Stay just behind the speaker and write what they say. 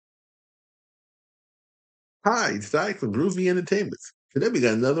Hi, it's Ty from Groovy Entertainments. Today we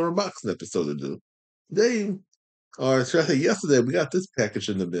got another unboxing episode to do. Today, or should I say yesterday, we got this package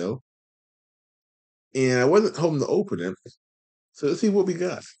in the mail, and I wasn't home to open it. So let's see what we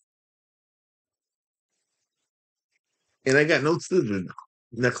got. And I got no scissors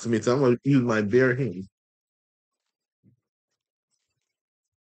next to me, so I'm going to use my bare hands.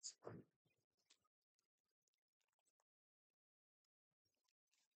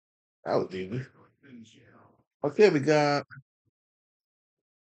 That was easy. Okay, we got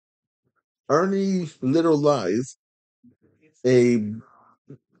Ernie Little Lies, a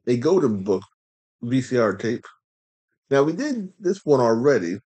a Golden Book VCR tape. Now we did this one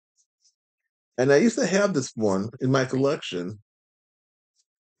already, and I used to have this one in my collection.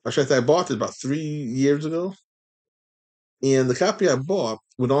 Or should I say, I bought it about 3 years ago. And the copy I bought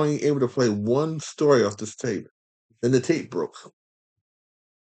was only able to play one story off this tape. Then the tape broke.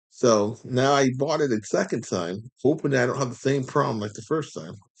 So now I bought it a second time, hoping that I don't have the same problem like the first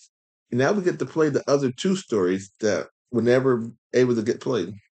time. And now we get to play the other two stories that were never able to get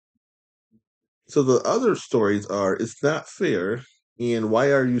played. So the other stories are It's Not Fair and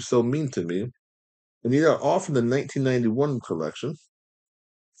Why Are You So Mean to Me? And these are all from the 1991 collection.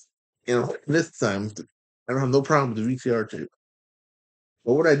 And this time, I don't have no problem with the VCR tape.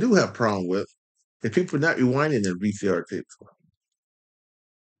 But what I do have problem with is people not rewinding their VCR tapes.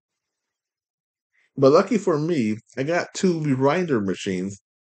 But lucky for me, I got two rewinder machines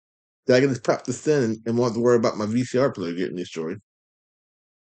that I can just pop this in and won't have to worry about my VCR player getting destroyed.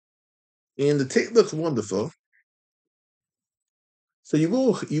 And the tape looks wonderful. So you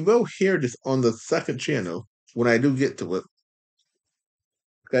will hear this on the second channel when I do get to it.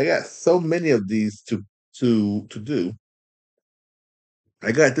 I got so many of these to do.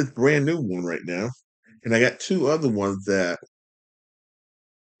 I got this brand new one right now, and I got two other ones that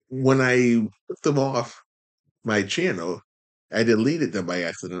when I took them off my channel, I deleted them by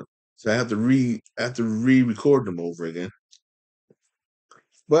accident. So I have to re-record them over again.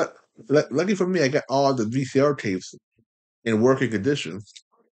 But lucky for me, I got all the VCR tapes in working condition.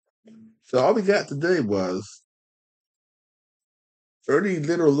 So all we got today was 30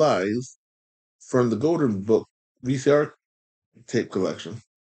 Little Lies from the Golden Book VCR tape collection.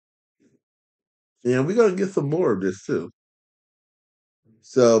 And we're going to get some more of this too.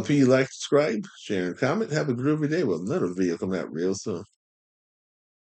 So please like, subscribe, share, and comment. Have a groovy day with another video coming out real soon.